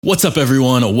What's up,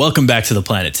 everyone? Welcome back to the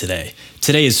planet today.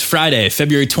 Today is Friday,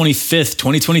 February 25th,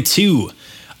 2022.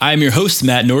 I am your host,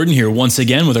 Matt Norden, here once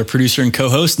again with our producer and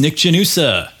co-host, Nick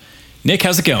Janusa. Nick,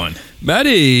 how's it going?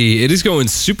 Matty, it is going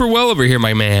super well over here,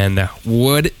 my man.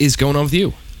 What is going on with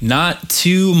you? Not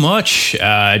too much.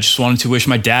 I just wanted to wish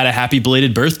my dad a happy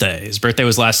belated birthday. His birthday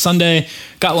was last Sunday.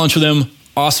 Got lunch with him.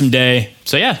 Awesome day.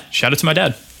 So yeah, shout out to my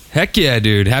dad. Heck yeah,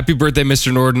 dude. Happy birthday,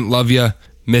 Mr. Norden. Love ya.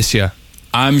 Miss ya.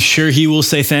 I'm sure he will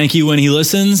say thank you when he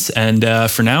listens. And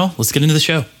for now, let's get into the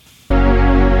show.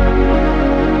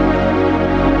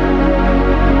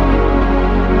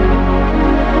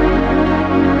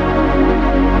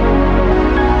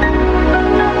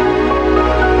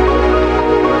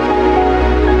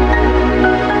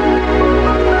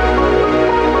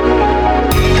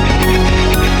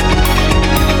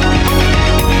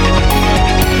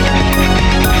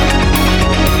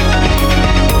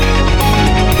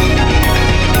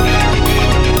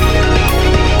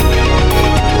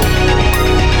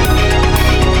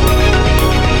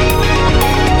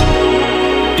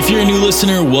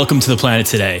 Listener, welcome to the planet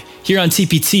today. Here on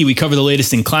TPT, we cover the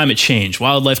latest in climate change,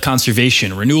 wildlife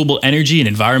conservation, renewable energy, and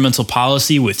environmental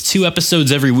policy with 2 episodes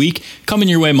every week coming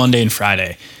your way Monday and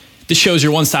Friday. This show is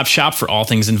your one-stop shop for all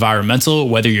things environmental,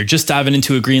 whether you're just diving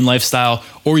into a green lifestyle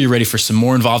or you're ready for some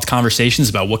more involved conversations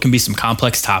about what can be some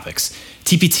complex topics.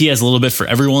 TPT has a little bit for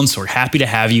everyone, so we're happy to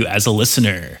have you as a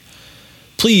listener.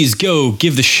 Please go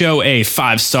give the show a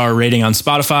 5-star rating on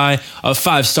Spotify, a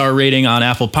 5-star rating on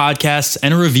Apple Podcasts,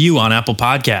 and a review on Apple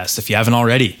Podcasts if you haven't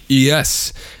already.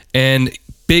 Yes. And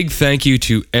big thank you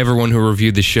to everyone who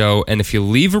reviewed the show. And if you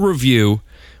leave a review,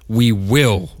 we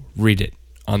will read it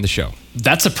on the show.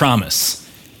 That's a promise.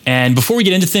 And before we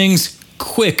get into things,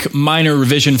 quick minor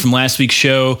revision from last week's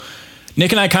show.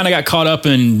 Nick and I kind of got caught up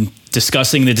in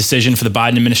discussing the decision for the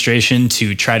Biden administration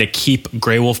to try to keep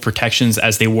gray wolf protections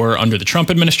as they were under the Trump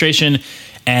administration.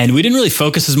 And we didn't really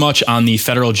focus as much on the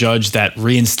federal judge that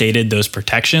reinstated those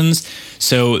protections.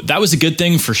 So that was a good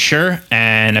thing for sure.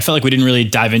 And I felt like we didn't really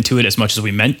dive into it as much as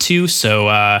we meant to. So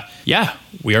yeah,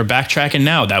 we are backtracking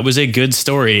now. That was a good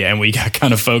story. And we got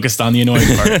kind of focused on the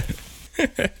annoying part.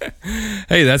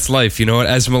 Hey, that's life. You know what?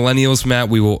 As millennials, Matt,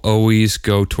 we will always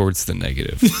go towards the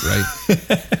negative, right?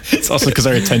 It's also because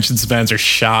our attention spans are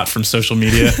shot from social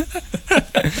media.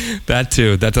 That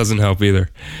too. That doesn't help either.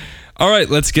 All right,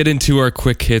 let's get into our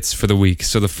quick hits for the week.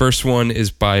 So the first one is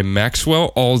by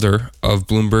Maxwell Alder of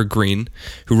Bloomberg Green,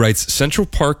 who writes, Central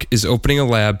Park is opening a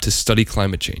lab to study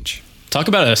climate change. Talk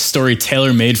about a story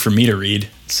tailor-made for me to read.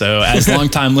 So as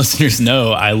longtime listeners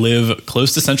know, I live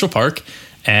close to Central Park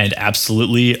and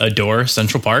absolutely adore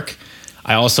Central Park.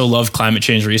 I also love climate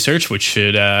change research, which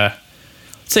should, let's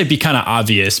say, be kind of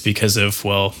obvious because of,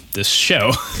 well, this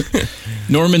show.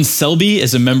 Norman Selby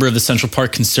is a member of the Central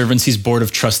Park Conservancy's Board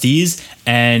of Trustees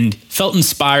and felt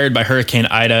inspired by Hurricane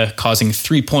Ida, causing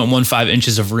 3.15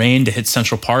 inches of rain to hit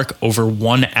Central Park over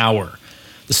 1 hour.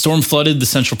 The storm flooded the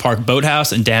Central Park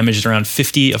boathouse and damaged around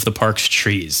 50 of the park's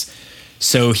trees.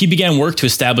 So he began work to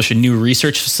establish a new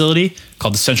research facility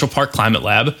called the Central Park Climate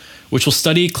Lab, which will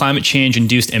study climate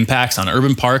change-induced impacts on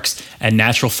urban parks and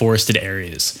natural forested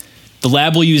areas. The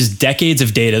lab will use decades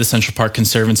of data the Central Park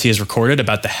Conservancy has recorded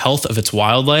about the health of its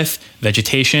wildlife,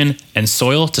 vegetation, and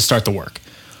soil to start the work.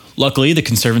 Luckily, the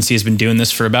Conservancy has been doing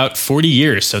this for about 40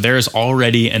 years, so there is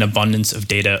already an abundance of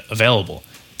data available.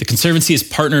 The Conservancy is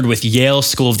partnered with Yale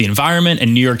School of the Environment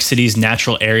and New York City's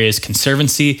Natural Areas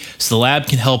Conservancy, so the lab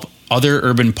can help other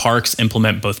urban parks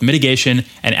implement both mitigation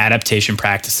and adaptation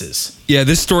practices. Yeah,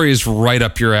 this story is right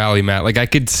up your alley, Matt. Like, I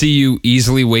could see you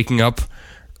easily waking up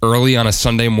early on a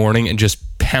Sunday morning and just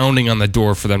pounding on the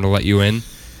door for them to let you in.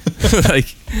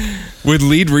 Like, would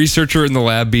lead researcher in the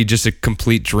lab be just a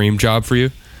complete dream job for you?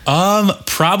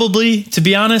 Probably, to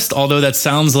be honest, although that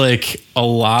sounds like a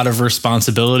lot of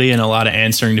responsibility and a lot of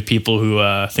answering to people who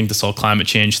think this whole climate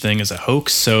change thing is a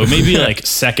hoax. So maybe like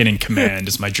second in command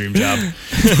is my dream job.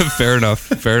 Fair enough.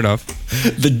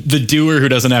 The doer who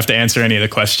doesn't have to answer any of the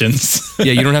questions.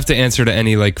 Yeah, you don't have to answer to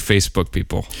any like Facebook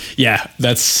people. Yeah,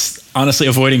 that's honestly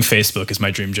avoiding Facebook is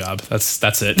my dream job.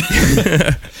 That's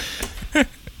it.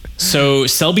 So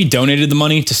Selby donated the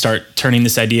money to start turning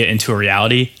this idea into a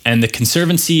reality, and the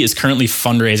Conservancy is currently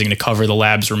fundraising to cover the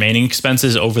lab's remaining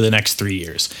expenses over the next 3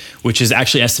 years, which is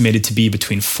actually estimated to be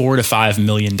between $4 to $5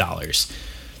 million.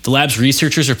 The lab's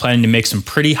researchers are planning to make some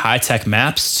pretty high-tech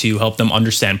maps to help them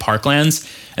understand parklands,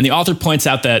 and the author points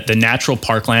out that the natural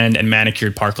parkland and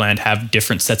manicured parkland have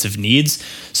different sets of needs,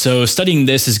 so studying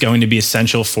this is going to be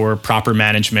essential for proper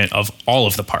management of all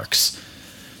of the parks.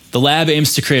 The lab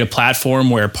aims to create a platform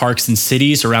where parks and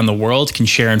cities around the world can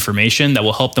share information that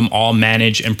will help them all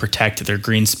manage and protect their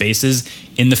green spaces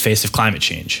in the face of climate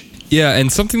change. Yeah,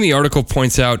 and something the article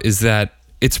points out is that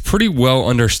it's pretty well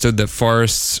understood that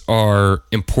forests are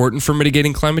important for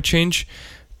mitigating climate change,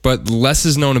 but less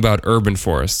is known about urban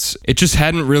forests. It just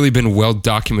hadn't really been well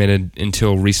documented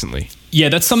until recently. Yeah,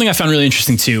 that's something I found really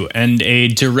interesting too. And a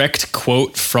direct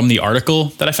quote from the article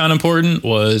that I found important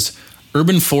was,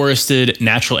 "Urban forested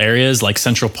natural areas like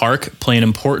Central Park play an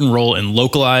important role in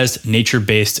localized,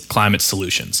 nature-based climate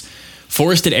solutions.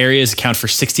 Forested areas account for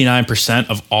 69%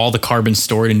 of all the carbon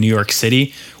stored in New York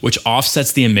City, which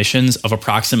offsets the emissions of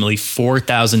approximately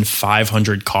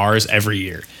 4,500 cars every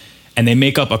year. And they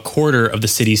make up a quarter of the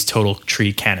city's total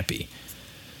tree canopy."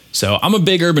 So I'm a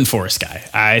big urban forest guy.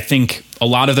 I think a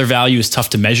lot of their value is tough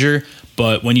to measure,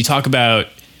 but when you talk about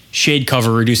shade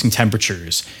cover reducing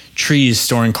temperatures, trees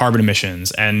storing carbon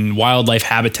emissions, and wildlife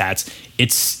habitats,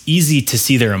 it's easy to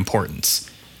see their importance.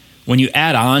 When you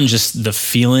add on just the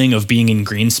feeling of being in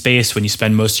green space when you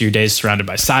spend most of your days surrounded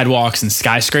by sidewalks and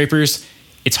skyscrapers,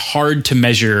 it's hard to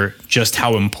measure just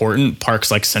how important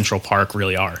parks like Central Park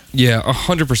really are. Yeah,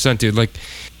 100%, dude. Like,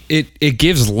 it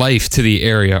gives life to the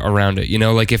area around it. You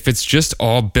know, like if it's just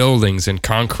all buildings and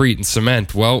concrete and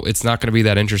cement, well, it's not going to be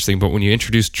that interesting. But when you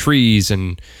introduce trees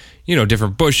and, you know,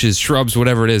 different bushes, shrubs,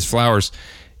 whatever it is, flowers,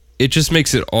 it just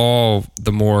makes it all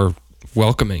the more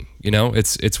welcoming. You know,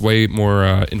 it's way more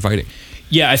inviting.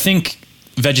 Yeah, I think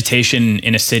vegetation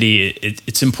in a city,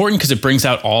 it's important because it brings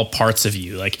out all parts of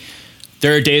you. Like,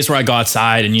 there are days where I go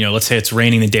outside and, you know, let's say it's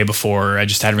raining the day before, or I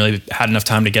just hadn't really had enough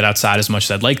time to get outside as much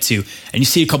as I'd like to. And you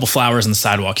see a couple flowers on the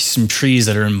sidewalk, you see some trees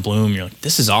that are in bloom. You're like,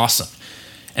 this is awesome.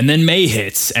 And then May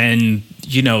hits and,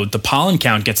 you know, the pollen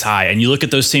count gets high and you look at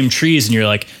those same trees and you're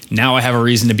like, now I have a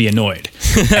reason to be annoyed.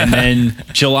 And then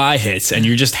July hits and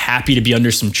you're just happy to be under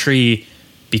some tree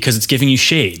because it's giving you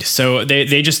shade. So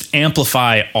they just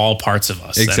amplify all parts of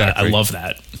us. Exactly. And I love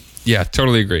that. Yeah,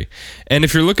 totally agree. And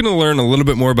if you're looking to learn a little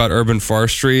bit more about urban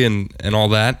forestry and all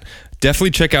that,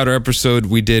 definitely check out our episode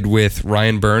we did with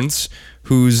Ryan Burns,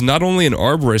 who's not only an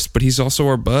arborist, but he's also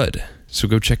our bud. So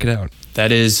go check it out.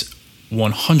 That is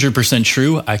 100%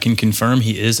 true. I can confirm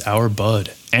he is our bud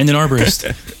and an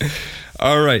arborist.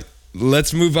 All right,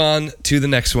 let's move on to the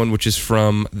next one, which is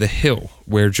from The Hill,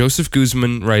 where Joseph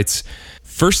Guzman writes,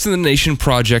 "First in the nation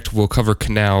project will cover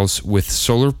canals with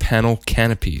solar panel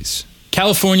canopies."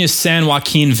 California's San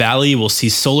Joaquin Valley will see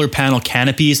solar panel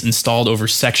canopies installed over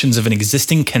sections of an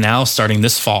existing canal starting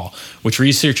this fall, which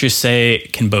researchers say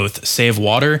can both save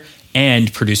water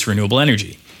and produce renewable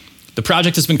energy. The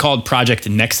project has been called Project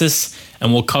Nexus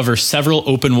and will cover several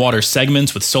open water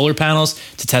segments with solar panels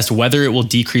to test whether it will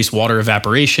decrease water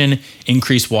evaporation,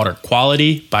 increase water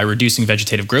quality by reducing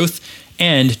vegetative growth,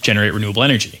 and generate renewable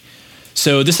energy.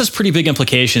 So this has pretty big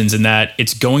implications in that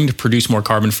it's going to produce more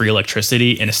carbon-free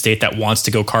electricity in a state that wants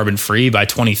to go carbon-free by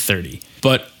 2030.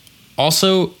 But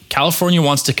also, California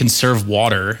wants to conserve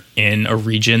water in a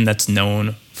region that's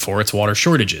known for its water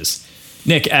shortages.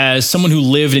 Nick, as someone who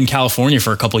lived in California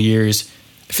for a couple years,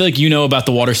 I feel like you know about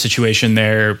the water situation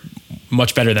there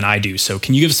much better than I do. So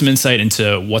can you give some insight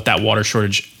into what that water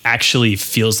shortage actually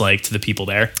feels like to the people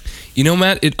there? You know,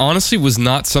 Matt, it honestly was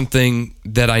not something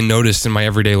that I noticed in my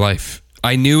everyday life.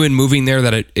 I knew in moving there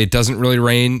that it doesn't really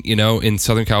rain, you know, in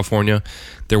Southern California.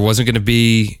 There wasn't going to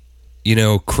be, you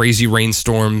know, crazy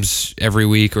rainstorms every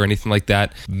week or anything like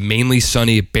that. Mainly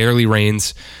sunny, it barely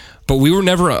rains. But we were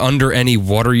never under any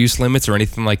water use limits or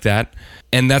anything like that.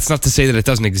 And that's not to say that it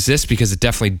doesn't exist, because it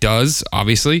definitely does,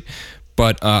 obviously.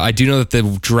 But I do know that the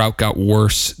drought got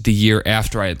worse the year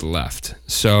after I had left.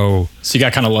 So you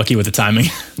got kind of lucky with the timing.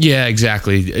 Yeah,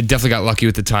 exactly. I definitely got lucky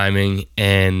with the timing.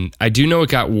 And I do know it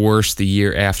got worse the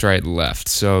year after I had left.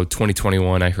 So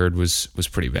 2021, I heard, was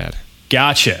pretty bad.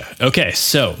 Gotcha. Okay,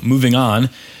 so moving on.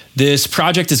 This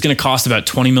project is going to cost about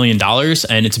 $20 million,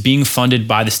 and it's being funded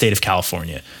by the state of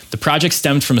California. The project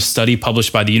stemmed from a study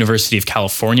published by the University of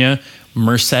California,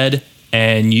 Merced,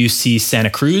 and UC Santa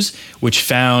Cruz, which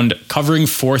found covering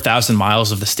 4,000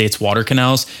 miles of the state's water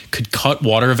canals could cut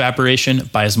water evaporation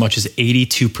by as much as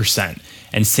 82%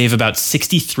 and save about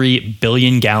 63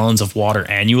 billion gallons of water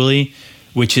annually,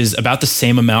 which is about the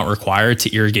same amount required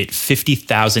to irrigate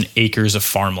 50,000 acres of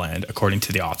farmland, according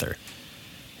to the author.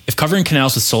 If covering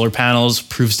canals with solar panels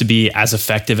proves to be as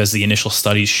effective as the initial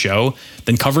studies show,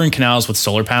 then covering canals with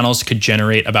solar panels could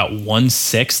generate about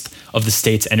 1/6 of the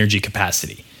state's energy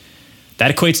capacity.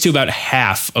 That equates to about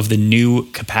half of the new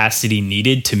capacity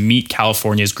needed to meet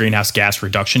California's greenhouse gas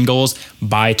reduction goals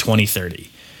by 2030.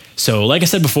 So, like I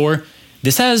said before,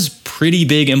 this has pretty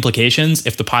big implications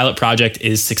if the pilot project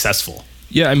is successful.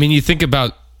 Yeah, I mean, you think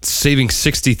about saving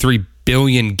 63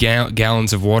 billion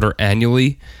gallons of water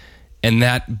annually, and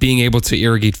that being able to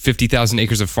irrigate 50,000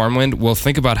 acres of farmland. Well,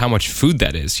 think about how much food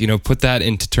that is. Put that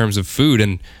into terms of food,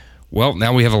 and well,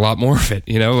 now we have a lot more of it.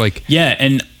 Yeah,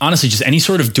 and honestly, just any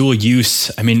sort of dual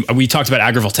use. I mean, we talked about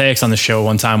agrivoltaics on the show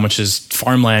one time, which is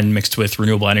farmland mixed with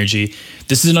renewable energy.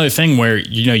 This is another thing where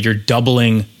you're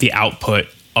doubling the output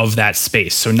of that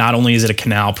space. So not only is it a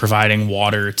canal providing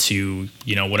water to,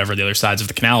 whatever the other sides of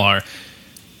the canal are,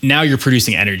 now you're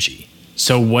producing energy.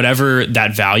 So whatever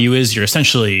that value is, you're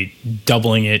essentially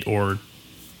doubling it or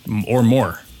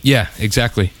more. Yeah,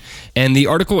 exactly. And the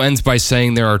article ends by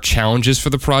saying there are challenges for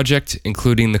the project,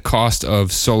 including the cost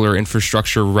of solar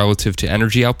infrastructure relative to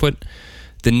energy output,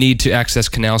 the need to access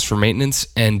canals for maintenance,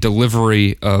 and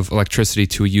delivery of electricity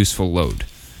to a useful load.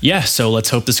 Yeah, so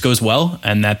let's hope this goes well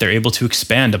and that they're able to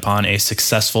expand upon a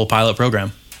successful pilot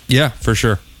program. Yeah, for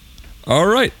sure. All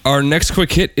right, our next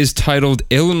quick hit is titled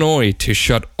Illinois to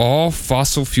shut all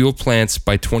fossil fuel plants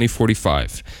by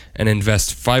 2045 and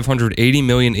invest $580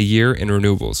 million a year in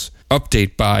renewables.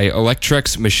 Update by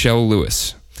Electrek's Michelle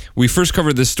Lewis. We first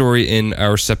covered this story in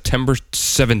our September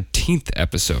 17th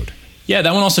episode. Yeah,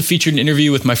 that one also featured an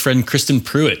interview with my friend Kristen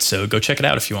Pruitt, so go check it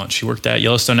out if you want. She worked at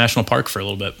Yellowstone National Park for a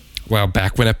little bit. Wow,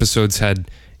 back when episodes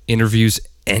had interviews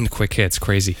and quick hits.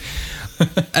 Crazy.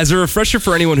 As a refresher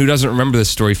for anyone who doesn't remember this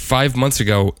story, 5 months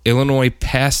ago, Illinois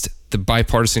passed the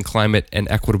Bipartisan Climate and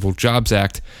Equitable Jobs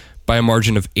Act by a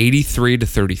margin of 83 to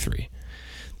 33.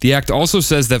 The act also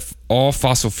says that all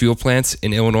fossil fuel plants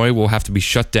in Illinois will have to be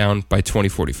shut down by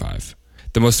 2045.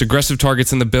 The most aggressive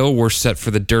targets in the bill were set for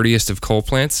the dirtiest of coal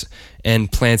plants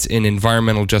and plants in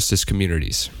environmental justice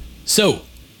communities. So,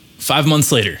 5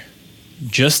 months later,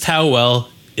 just how well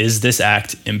is this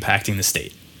act impacting the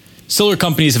state? Solar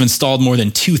companies have installed more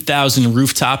than 2,000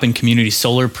 rooftop and community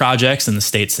solar projects in the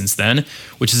state since then,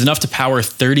 which is enough to power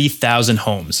 30,000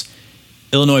 homes.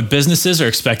 Illinois businesses are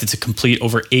expected to complete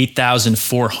over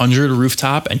 8,400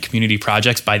 rooftop and community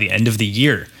projects by the end of the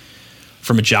year.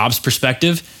 From a jobs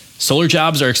perspective, solar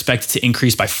jobs are expected to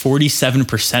increase by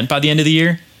 47% by the end of the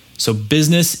year, so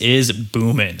business is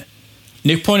booming.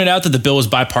 Nick pointed out that the bill was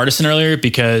bipartisan earlier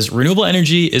because renewable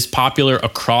energy is popular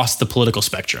across the political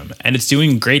spectrum, and it's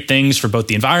doing great things for both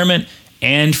the environment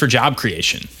and for job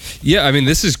creation. Yeah, I mean,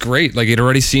 this is great. It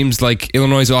already seems like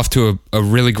Illinois is off to a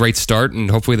really great start, and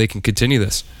hopefully they can continue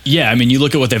this. Yeah, I mean, you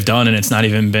look at what they've done, and it's not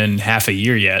even been half a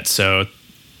year yet, so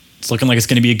it's looking like it's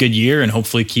going to be a good year and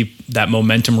hopefully keep that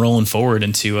momentum rolling forward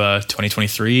into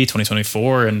 2023,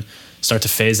 2024, and start to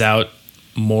phase out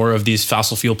more of these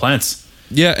fossil fuel plants.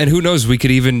 Yeah, and who knows, we could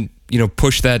even,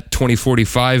 push that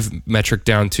 2045 metric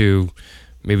down to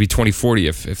maybe 2040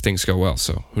 if things go well.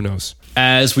 So who knows?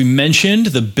 As we mentioned,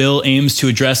 the bill aims to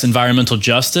address environmental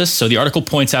justice. So the article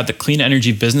points out that clean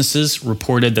energy businesses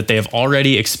reported that they have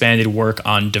already expanded work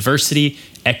on diversity,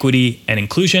 equity, and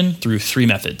inclusion through 3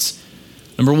 methods.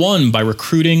 Number 1, by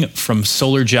recruiting from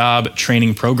solar job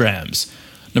training programs.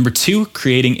 Number 2,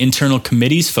 creating internal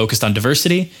committees focused on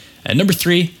diversity. And number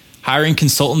 3, hiring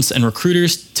consultants and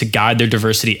recruiters to guide their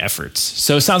diversity efforts.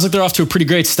 So it sounds like they're off to a pretty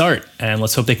great start, and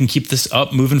let's hope they can keep this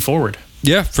up moving forward.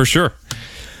 Yeah, for sure.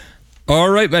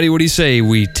 All right, Maddie, what do you say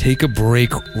we take a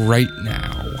break right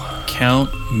now?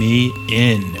 Count me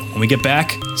in. When we get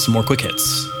back, some more quick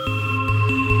hits.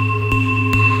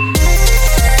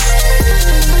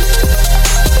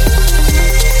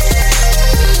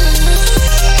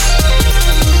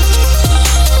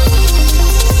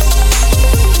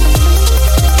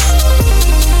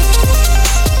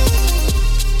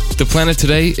 The Planet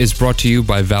Today is brought to you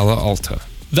by Vala Alta.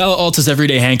 Vala Alta's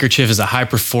Everyday Handkerchief is a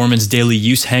high-performance daily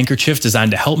use handkerchief designed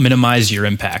to help minimize your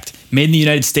impact. Made in the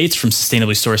United States from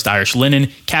sustainably sourced Irish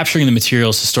linen, capturing the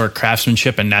material's historic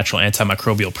craftsmanship and natural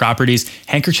antimicrobial properties,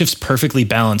 handkerchiefs perfectly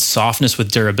balance softness with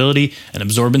durability and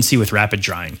absorbency with rapid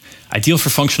drying. Ideal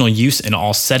for functional use in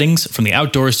all settings, from the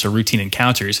outdoors to routine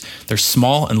encounters, their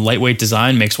small and lightweight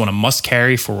design makes one a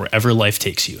must-carry for wherever life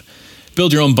takes you.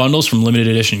 Build your own bundles from limited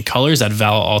edition colors at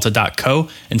valalta.co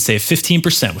and save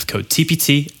 15% with code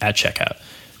TPT at checkout.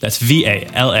 That's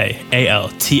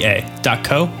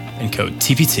VALAALTA.co and code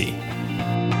TPT.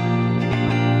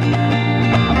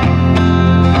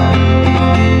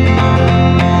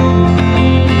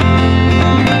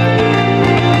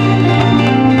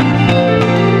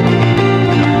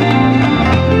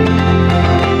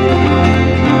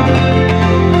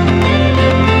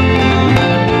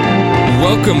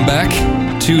 Welcome back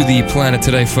to the Planet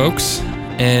Today, folks.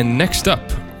 And next up,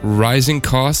 rising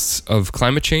costs of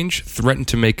climate change threaten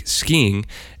to make skiing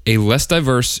a less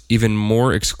diverse, even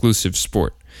more exclusive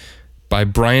sport. by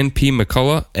Brian P.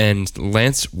 McCullough and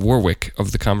Lance Warwick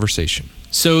of The Conversation.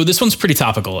 So this one's pretty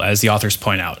topical, as the authors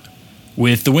point out.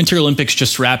 With the Winter Olympics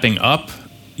just wrapping up,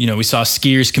 we saw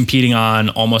skiers competing on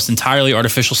almost entirely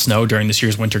artificial snow during this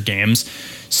year's Winter Games.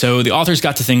 So the authors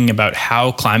got to thinking about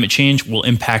how climate change will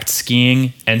impact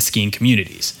skiing and skiing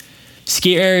communities.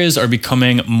 Ski areas are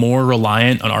becoming more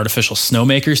reliant on artificial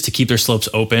snowmakers to keep their slopes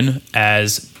open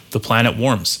as the planet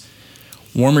warms.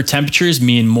 Warmer temperatures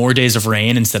mean more days of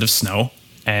rain instead of snow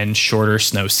and shorter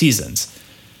snow seasons.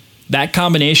 That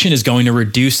combination is going to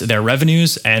reduce their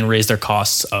revenues and raise their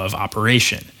costs of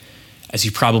operation. As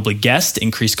you probably guessed,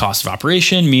 increased cost of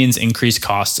operation means increased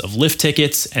costs of lift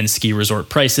tickets and ski resort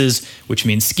prices, which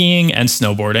means skiing and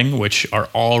snowboarding, which are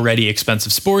already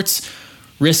expensive sports,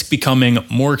 risk becoming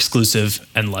more exclusive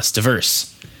and less diverse.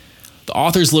 The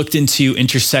authors looked into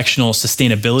intersectional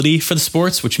sustainability for the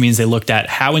sports, which means they looked at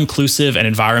how inclusive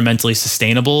and environmentally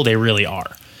sustainable they really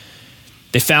are.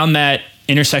 They found that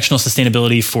intersectional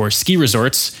sustainability for ski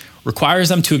resorts requires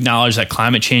them to acknowledge that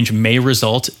climate change may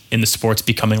result in the sports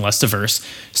becoming less diverse,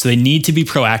 so they need to be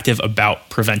proactive about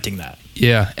preventing that.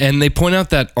 Yeah, and they point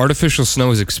out that artificial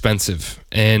snow is expensive,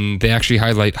 and they actually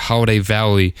highlight Holiday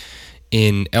Valley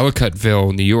in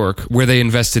Ellicottville, New York, where they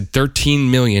invested $13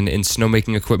 million in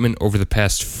snowmaking equipment over the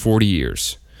past 40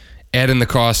 years. Add in the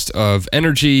cost of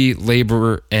energy,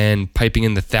 labor, and piping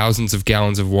in the thousands of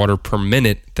gallons of water per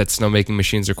minute that snowmaking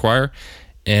machines require,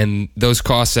 and those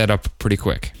costs add up pretty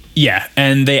quick. Yeah,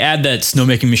 and they add that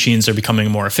snowmaking machines are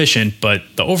becoming more efficient, but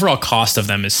the overall cost of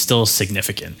them is still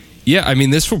significant. Yeah, I mean,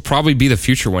 this will probably be the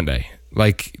future one day.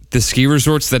 Like, the ski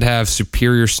resorts that have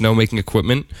superior snowmaking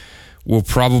equipment will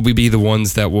probably be the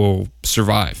ones that will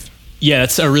survive. Yeah,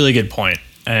 that's a really good point.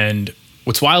 And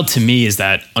what's wild to me is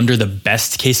that under the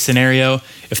best case scenario,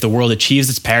 if the world achieves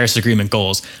its Paris Agreement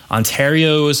goals,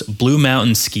 Ontario's Blue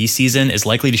Mountain ski season is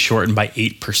likely to shorten by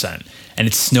 8%, and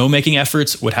its snowmaking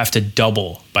efforts would have to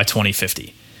double by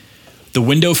 2050. The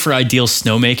window for ideal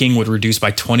snowmaking would reduce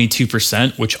by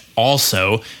 22%, which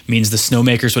also means the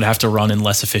snowmakers would have to run in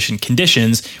less efficient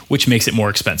conditions, which makes it more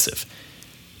expensive.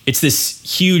 It's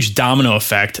this huge domino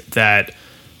effect that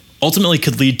ultimately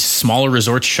could lead to smaller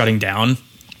resorts shutting down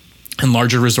and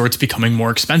larger resorts becoming more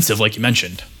expensive, like you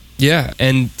mentioned. Yeah,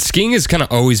 and skiing has kind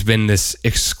of always been this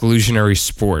exclusionary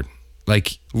sport.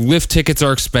 Like, lift tickets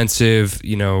are expensive,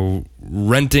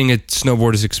 renting a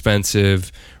snowboard is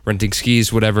expensive, renting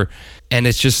skis, whatever. And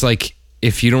it's just like,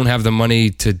 if you don't have the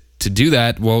money to do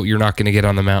that, well, you're not going to get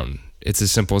on the mountain. It's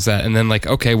as simple as that. And then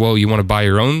okay, well, you want to buy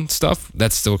your own stuff?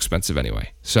 That's still expensive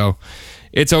anyway. So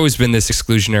it's always been this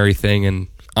exclusionary thing, and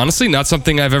honestly, not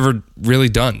something I've ever really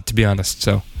done, to be honest.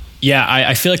 So yeah,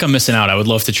 I feel like I'm missing out. I would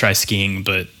love to try skiing,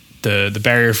 but the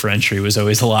barrier for entry was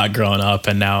always a lot growing up,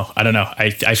 and now I don't know. I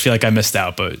feel like I missed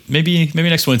out, but maybe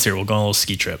next winter we'll go on a little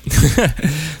ski trip.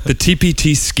 The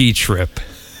TPT ski trip.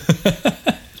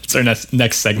 It's our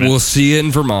next segment. We'll see you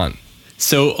in Vermont.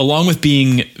 So, along with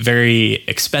being very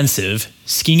expensive,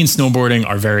 skiing and snowboarding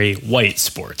are very white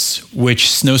sports, which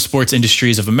Snow Sports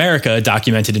Industries of America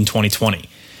documented in 2020.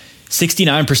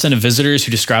 69% of visitors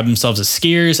who described themselves as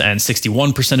skiers and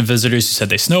 61% of visitors who said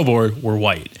they snowboard were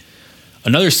white.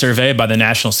 Another survey by the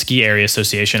National Ski Area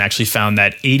Association actually found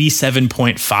that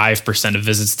 87.5% of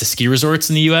visits to ski resorts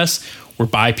in the U.S. were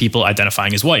by people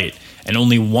identifying as white, and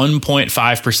only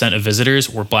 1.5% of visitors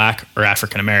were Black or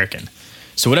African American.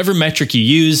 So whatever metric you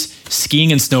use,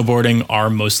 skiing and snowboarding are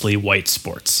mostly white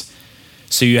sports.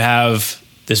 So you have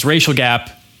this racial gap,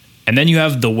 and then you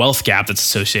have the wealth gap that's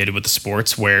associated with the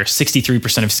sports, where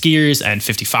 63% of skiers and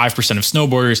 55% of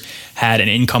snowboarders had an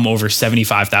income over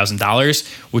 $75,000,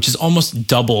 which is almost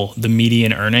double the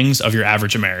median earnings of your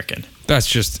average American. That's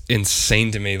just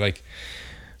insane to me.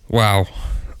 Wow.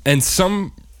 And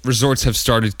some resorts have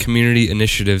started community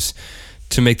initiatives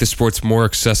to make the sports more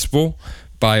accessible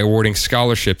by awarding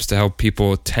scholarships to help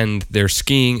people attend their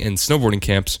skiing and snowboarding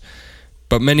camps,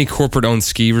 but many corporate-owned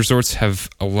ski resorts have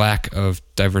a lack of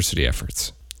diversity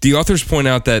efforts. The authors point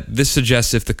out that this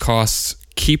suggests if the costs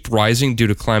keep rising due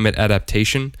to climate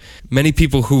adaptation, many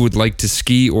people who would like to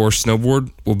ski or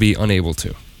snowboard will be unable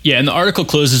to. Yeah, and the article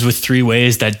closes with 3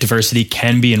 ways that diversity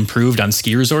can be improved on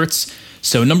ski resorts.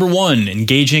 So number 1,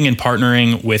 engaging and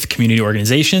partnering with community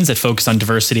organizations that focus on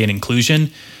diversity and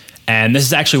inclusion. And this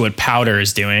is actually what Powder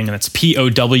is doing, and that's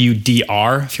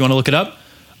POWDR, if you want to look it up.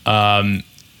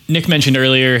 Nick mentioned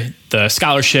earlier the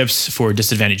scholarships for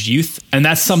disadvantaged youth, and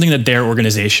that's something that their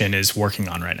organization is working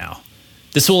on right now.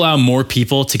 This will allow more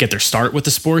people to get their start with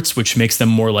the sports, which makes them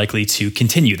more likely to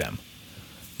continue them.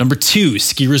 Number 2,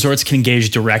 ski resorts can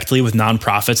engage directly with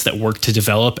nonprofits that work to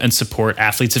develop and support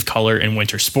athletes of color in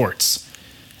winter sports.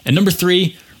 And number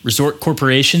 3, Resort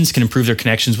corporations can improve their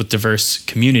connections with diverse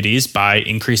communities by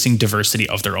increasing diversity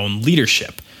of their own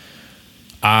leadership.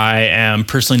 I am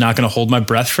personally not going to hold my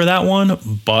breath for that one,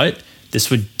 but this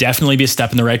would definitely be a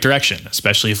step in the right direction,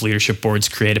 especially if leadership boards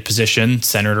create a position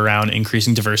centered around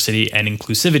increasing diversity and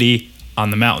inclusivity on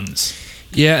the mountains.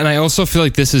 Yeah, and I also feel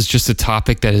like this is just a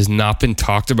topic that has not been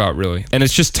talked about really. And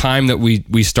it's just time that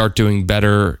we start doing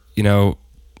better,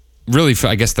 really,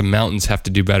 I guess the mountains have to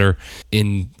do better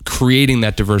in creating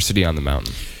that diversity on the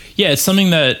mountain. Yeah, it's something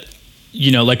that,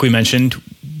 like we mentioned,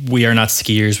 we are not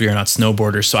skiers, we are not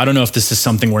snowboarders. So I don't know if this is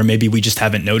something where maybe we just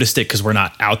haven't noticed it because we're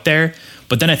not out there.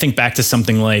 But then I think back to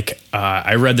something like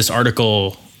I read this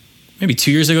article maybe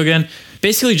 2 years ago again,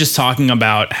 basically just talking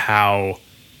about how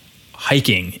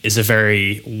hiking is a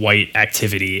very white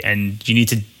activity and you need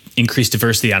to increase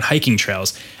diversity on hiking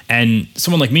trails. And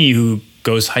someone like me who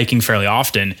goes hiking fairly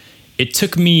often, it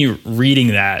took me reading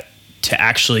that to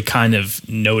actually kind of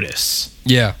notice.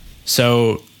 Yeah.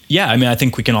 So yeah, I mean, I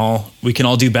think we can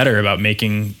all do better about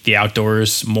making the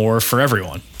outdoors more for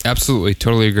everyone. Absolutely.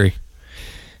 Totally agree.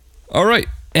 All right.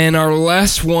 And our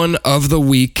last one of the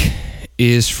week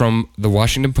is from the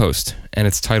Washington Post, and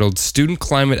it's titled Student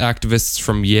Climate Activists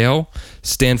from Yale,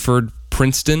 Stanford,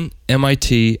 Princeton,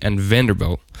 MIT, and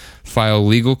Vanderbilt File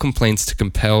Legal Complaints to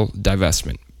Compel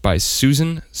Divestment by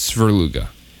Susan Sverluga.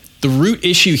 The root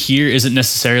issue here isn't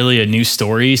necessarily a new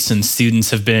story, since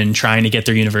students have been trying to get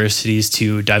their universities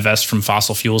to divest from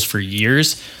fossil fuels for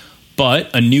years. But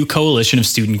a new coalition of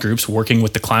student groups working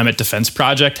with the Climate Defense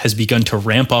Project has begun to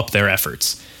ramp up their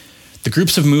efforts. The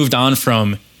groups have moved on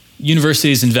from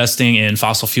universities investing in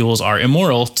fossil fuels are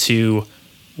immoral to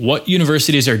what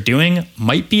universities are doing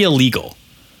might be illegal.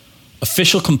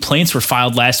 Official complaints were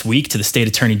filed last week to the state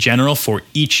attorney general for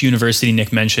each university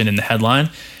Nick mentioned in the headline,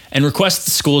 and requests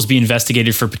the schools be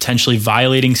investigated for potentially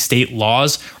violating state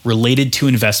laws related to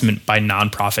investment by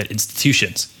nonprofit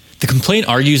institutions. The complaint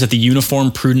argues that the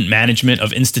Uniform Prudent Management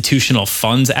of Institutional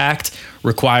Funds Act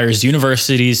requires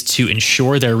universities to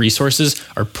ensure their resources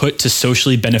are put to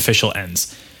socially beneficial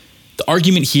ends. The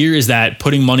argument here is that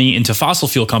putting money into fossil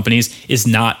fuel companies is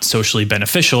not socially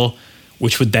beneficial,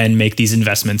 which would then make these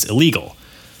investments illegal.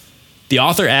 The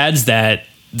author adds that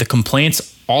the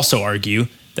complaints also argue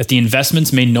that the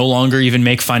investments may no longer even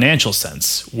make financial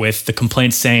sense, with the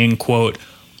complaints saying, quote,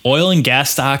 oil and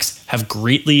gas stocks have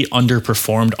greatly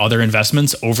underperformed other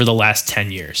investments over the last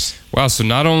 10 years. Wow, so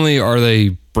not only are they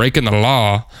breaking the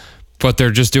law, but they're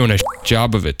just doing a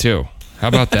job of it too. How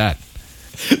about that?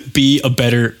 Be a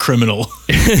better criminal.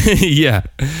 Yeah.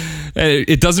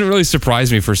 It doesn't really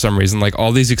surprise me for some reason. Like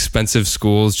all these expensive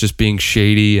schools just being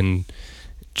shady and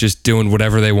just doing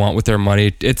whatever they want with their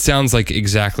money. It sounds like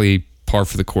exactly par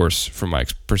for the course from my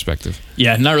perspective.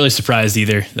 Yeah, not really surprised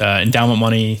either. Endowment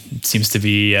money seems to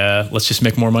be, let's just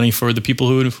make more money for the people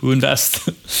who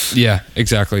invest. Yeah,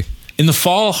 exactly. In the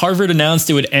fall, Harvard announced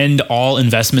it would end all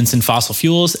investments in fossil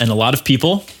fuels, and a lot of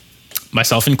people,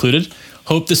 myself included,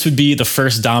 hoped this would be the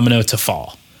first domino to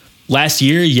fall. Last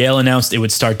year, Yale announced it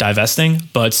would start divesting,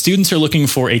 but students are looking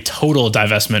for a total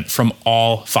divestment from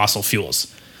all fossil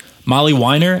fuels. Molly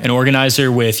Weiner, an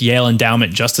organizer with Yale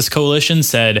Endowment Justice Coalition,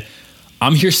 said,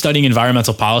 I'm here studying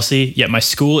environmental policy, yet my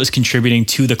school is contributing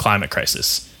to the climate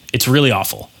crisis. It's really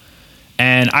awful.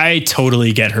 And I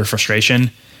totally get her frustration.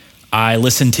 I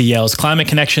listen to Yale's Climate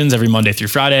Connections every Monday through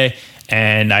Friday,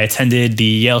 and I attended the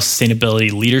Yale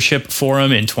Sustainability Leadership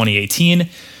Forum in 2018.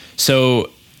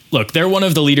 So, look, they're one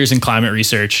of the leaders in climate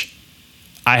research.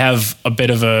 I have a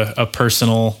bit of a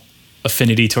personal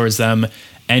affinity towards them,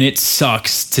 and it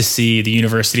sucks to see the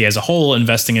university as a whole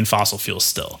investing in fossil fuels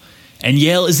still. And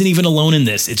Yale isn't even alone in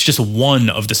this. It's just one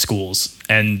of the schools.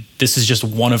 And this is just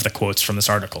one of the quotes from this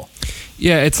article.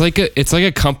 Yeah, it's like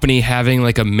a company having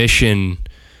like a mission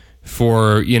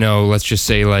for, let's just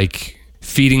say like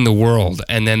feeding the world.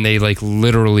 And then they like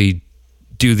literally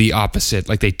do the opposite.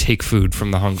 Like they take food from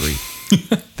the hungry.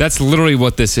 That's literally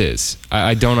what this is.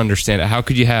 I don't understand it. How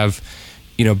could you have,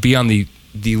 be on the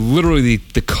literally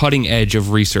the cutting edge of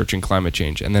research and climate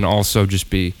change and then also just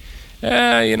be,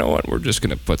 you know what? We're just going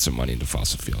to put some money into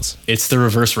fossil fuels. It's the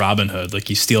reverse Robin Hood.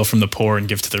 Like you steal from the poor and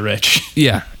give to the rich.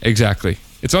 Yeah, exactly.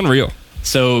 It's unreal.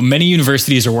 So many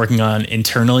universities are working on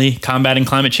internally combating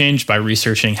climate change by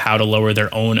researching how to lower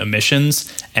their own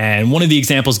emissions. And one of the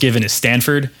examples given is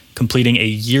Stanford, completing a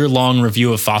year-long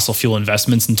review of fossil fuel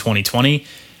investments in 2020.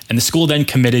 And the school then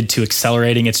committed to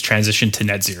accelerating its transition to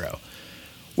net zero.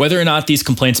 Whether or not these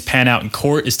complaints pan out in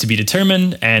court is to be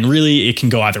determined, and really it can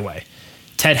go either way.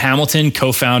 Ted Hamilton,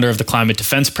 co-founder of the Climate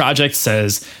Defense Project,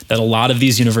 says that a lot of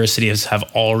these universities have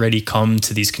already come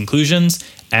to these conclusions,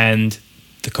 and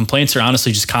the complaints are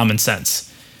honestly just common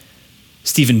sense.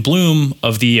 Stephen Bloom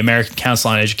of the American Council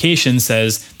on Education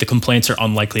says the complaints are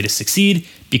unlikely to succeed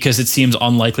because it seems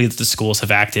unlikely that the schools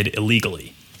have acted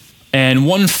illegally. And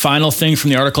one final thing from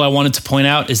the article I wanted to point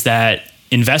out is that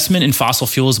investment in fossil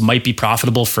fuels might be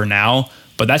profitable for now,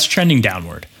 but that's trending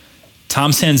downward.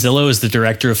 Tom Sanzillo is the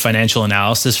director of financial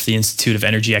analysis for the Institute of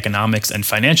Energy Economics and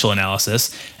Financial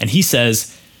Analysis, and he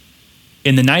says,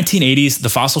 in the 1980s, the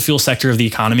fossil fuel sector of the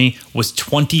economy was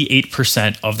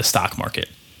 28% of the stock market.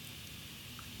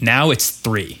 Now it's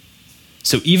 3%.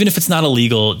 So even if it's not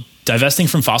illegal, divesting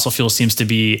from fossil fuels seems to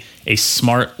be a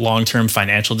smart long-term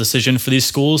financial decision for these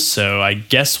schools. So I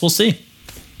guess we'll see.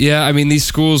 Yeah, I mean, these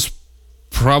schools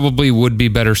probably would be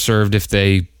better served if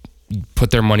they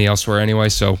put their money elsewhere anyway.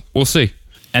 So we'll see.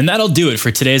 And that'll do it for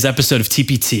today's episode of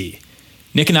TPT.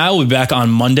 Nick and I will be back on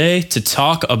Monday to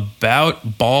talk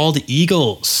about bald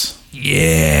eagles.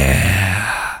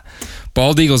 Yeah.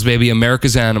 Bald eagles, baby.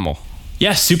 America's animal.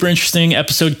 Yeah, super interesting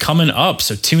episode coming up,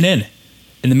 so tune in.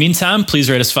 In the meantime, please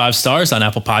rate us 5 stars on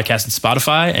Apple Podcasts and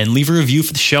Spotify and leave a review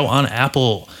for the show on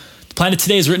Apple. The Planet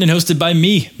Today is written and hosted by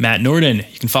me, Matt Norden.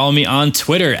 You can follow me on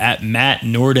Twitter at Matt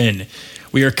Norden.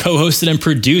 We are co-hosted and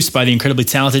produced by the incredibly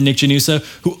talented Nick Janusa,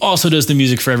 who also does the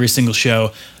music for every single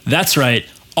show. That's right,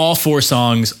 all 4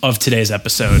 songs of today's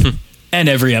episode and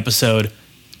every episode,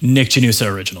 Nick Janusa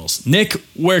Originals. Nick,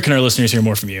 where can our listeners hear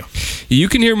more from you? You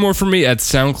can hear more from me at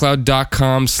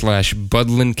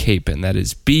soundcloud.com/BudlinCapen. That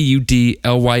is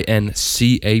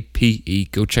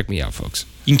BUDLYNCAPE. Go check me out, folks.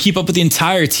 You can keep up with the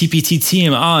entire TPT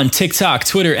team on TikTok,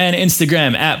 Twitter, and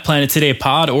Instagram at Planet Today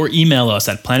Pod, or email us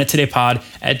at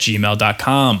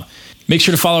planettodaypod@gmail.com. Make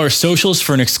sure to follow our socials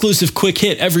for an exclusive quick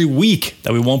hit every week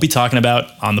that we won't be talking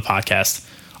about on the podcast.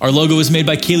 Our logo is made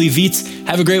by Kaylee Vietz.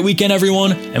 Have a great weekend,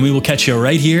 everyone, and we will catch you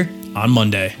right here on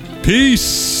Monday.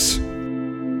 Peace.